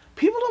funny?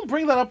 People don't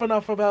bring that up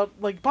enough about,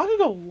 like,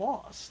 Bakugo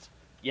lost.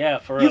 Yeah,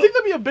 for real. You think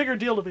that'd be a bigger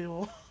deal to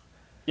people?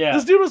 Yeah.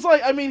 This dude was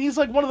like, I mean, he's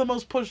like one of the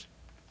most pushed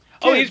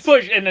kids. Oh, he's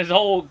pushed, and his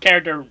whole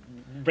character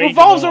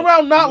revolves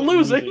around not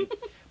losing.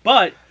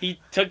 But he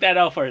took that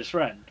out for his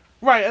friend.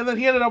 Right, and then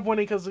he ended up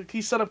winning because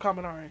he set up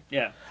Kaminari.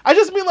 Yeah. I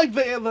just mean, like,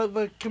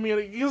 the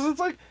community, because it's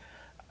like,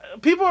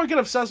 people are get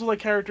obsessed with like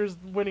characters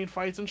winning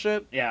fights and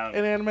shit. Yeah.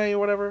 In anime or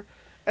whatever,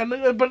 and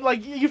but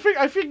like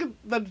I think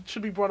that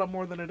should be brought up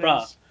more than it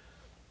is.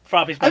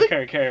 Froppy's my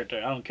character.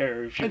 I don't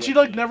care if she. And she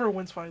like never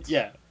wins fights.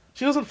 Yeah.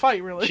 She doesn't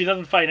fight really. She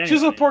doesn't fight anything.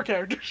 She's a poor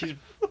character. She's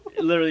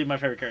literally my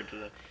favorite character.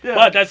 Though. Yeah.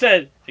 But that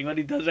said,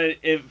 anybody does that,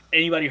 if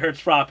anybody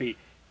hurts Froppy,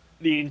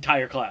 the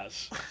entire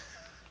class.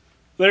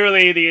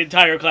 Literally, the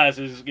entire class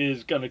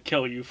is gonna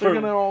kill you. They're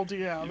gonna all do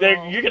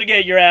You're gonna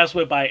get your ass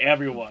whipped by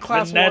everyone.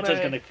 Class Vanessa's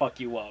gonna fuck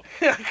you up.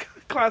 Yeah,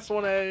 Class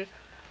 1A.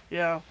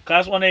 Yeah.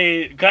 Class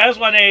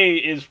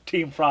 1A is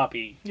Team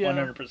Froppy.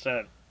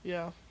 100%.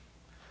 Yeah.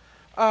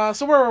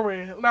 So where were we?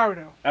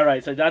 Naruto. All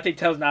right, so Date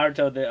tells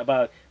Naruto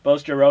about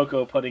Boss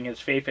Jiroko putting his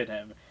faith in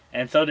him,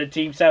 and so did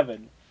Team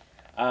 7.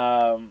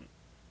 Um,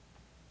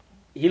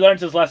 he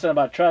learns his lesson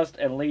about trust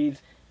and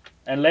lends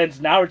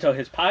Naruto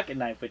his pocket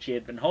knife, which he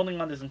had been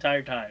holding on this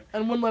entire time,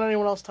 And wouldn't let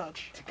anyone else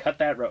touch. to cut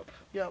that rope.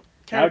 Yep.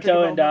 Character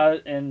Naruto and,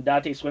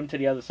 development. Date swim to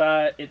the other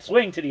side.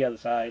 Swing to the other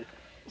side.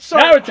 So,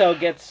 Naruto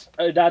gets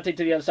Date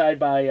to the other side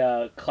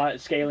by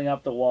scaling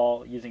up the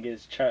wall using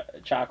his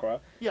chakra,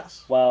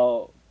 yes.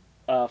 while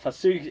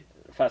Fasusuke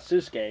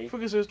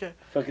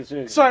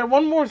Fukusuke. Sorry,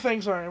 one more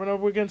thing. Sorry, I know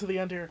we're getting to the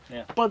end here.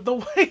 Yeah. But the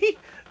way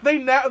they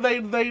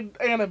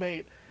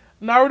animate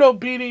Naruto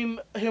beating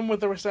him with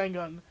the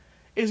Rasengan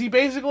is he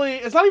basically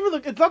it's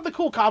not the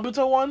cool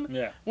Kabuto one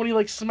Yeah. when he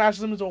like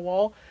smashes him into a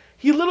wall.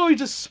 He literally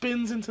just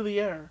spins into the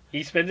air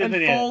He spins and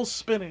into the air, falls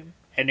spinning.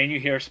 and then you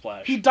hear a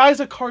splash. He dies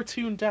a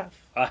cartoon death.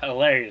 A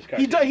hilarious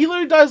He cartoon. he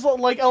literally dies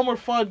like Elmer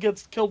Fudd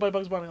gets killed by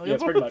Bugs Bunny. Like, Yeah,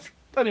 pretty much.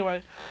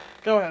 Anyway,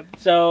 go ahead.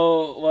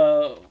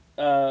 So,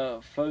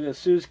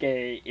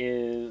 Fukusuke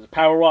is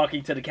power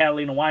walking to the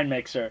Catalina wine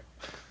mixer.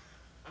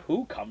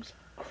 Who comes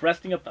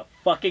cresting up the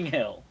fucking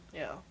hill?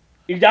 Yeah.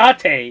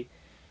 Idate,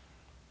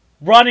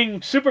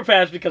 running super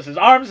fast because his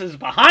arms is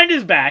behind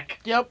his back,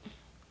 Yep.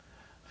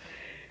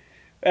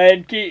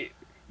 and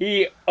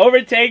he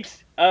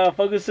overtakes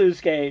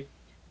Fukusuke,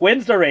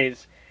 wins the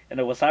race, and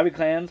the Wasabi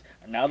clans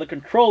are now the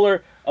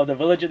controller of the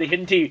village of the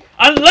Hidden Tea.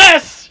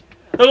 Unless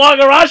the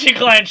Wagarashi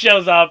clan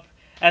shows up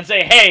and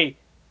say, hey,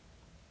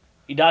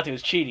 Idate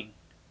was cheating.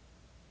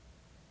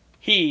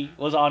 He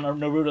was on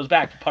Naruto's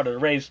back for part of the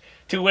race,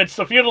 to which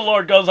the feudal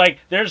lord goes like,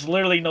 there's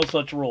literally no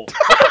such rule.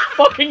 What the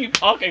fuck are you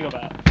talking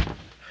about?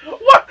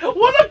 What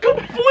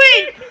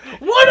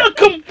a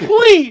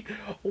complete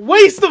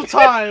waste of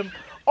time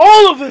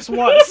all of this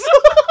was.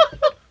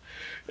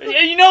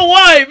 Yeah, you know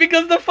why?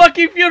 Because the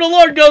fucking feudal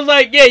lord goes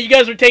like, yeah, you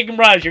guys are taking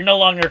bribes, you're no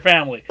longer a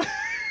family.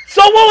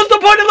 So what was the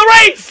point of the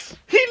race?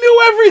 He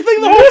knew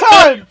everything the whole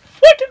time.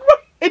 Fucking right.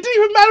 It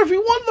didn't even matter if he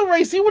won the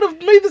race. He would have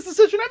made this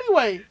decision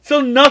anyway. So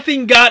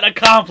nothing got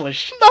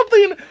accomplished.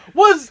 Nothing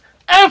was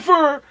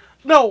ever...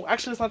 No,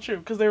 actually, it's not true,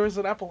 because there is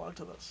an epilogue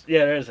to this.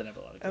 Yeah, there is an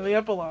epilogue. And the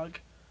epilogue,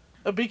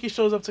 Ibiki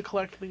shows up to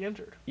collect the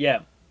injured.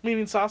 Yeah.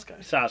 Meaning Sasuke.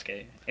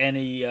 Sasuke. And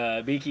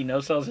Ibiki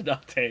no-sells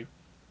Idate.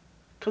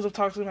 Because of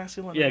toxic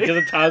masculinity. Yeah, because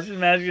of toxic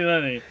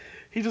masculinity.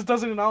 He just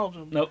doesn't acknowledge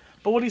him. Nope.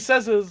 But what he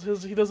says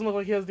is he doesn't look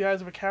like he has the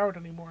eyes of a coward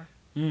anymore.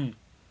 Mm.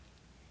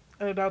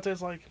 And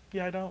Idate's like,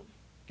 yeah, I don't.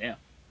 Yeah.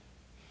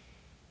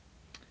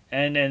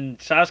 And then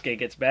Sasuke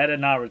gets mad at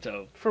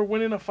Naruto For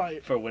winning a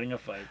fight. for winning a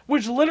fight.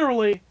 Which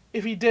literally,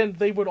 if he didn't,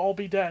 they would all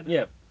be dead.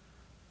 Yeah.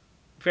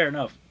 Fair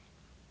enough.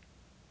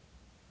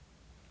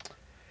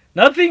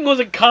 Nothing was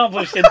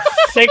accomplished in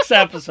 6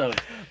 episodes.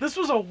 This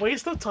was a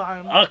waste of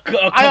time.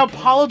 I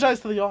apologize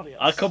to the audience.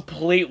 A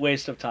complete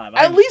waste of time.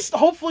 At least,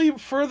 hopefully,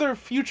 further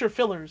future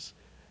fillers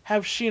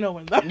have Shino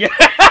in them. Yeah.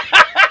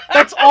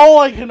 That's all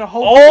I can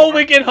hope All for.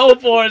 we can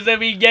hope for is that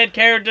we get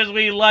characters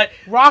we like.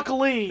 Rock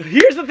Lee.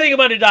 Here's the thing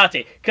about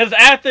Idate. Because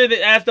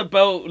as the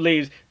boat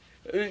leaves,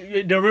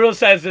 Naruto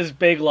says this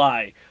big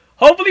lie.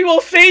 Hopefully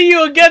we'll see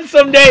you again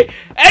someday.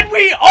 And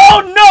we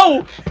all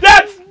know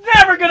that's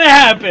never going to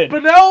happen.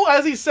 But now,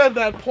 as he said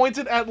that,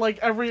 pointed at, like,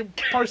 every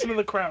person in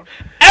the crowd.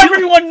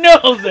 Everyone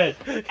knows it.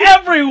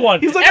 Everyone.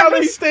 He's like on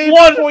the stage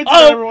one pointing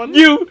at everyone.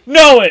 You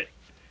know it.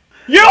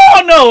 You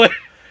all know it.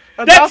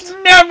 That's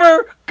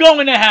never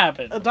going to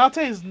happen.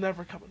 Idate is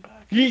never coming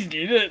back. He's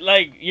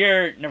like,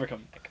 you're never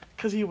coming back.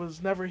 Because he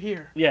was never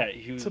here. Yeah,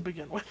 he was. To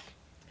begin with.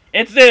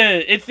 It's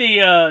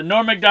the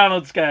Norm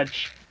Macdonald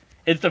sketch.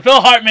 It's the Phil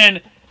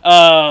Hartman,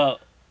 army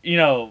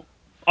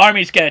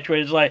sketch where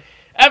it's like,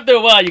 after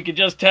a while you can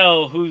just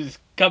tell who's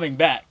coming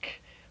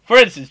back. For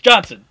instance,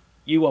 Johnson,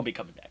 you won't be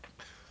coming back.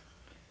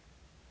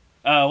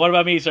 What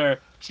about me, sir?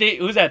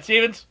 Who's that,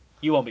 Stevens?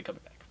 You won't be coming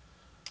back.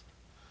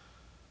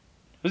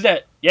 Who's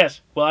that?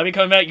 Yes. Will I be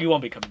coming back? You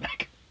won't be coming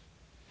back.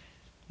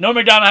 Norm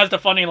Macdonald has the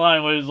funny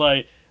line where it's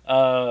like,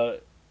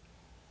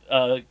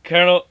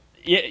 Colonel,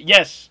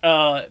 yes,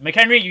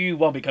 McHenry, you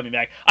won't be coming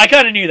back. I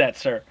kind of knew that,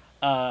 sir.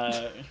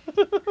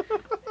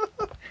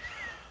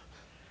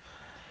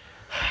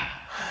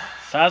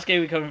 Sasuke,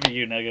 we coming for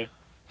you, nigga.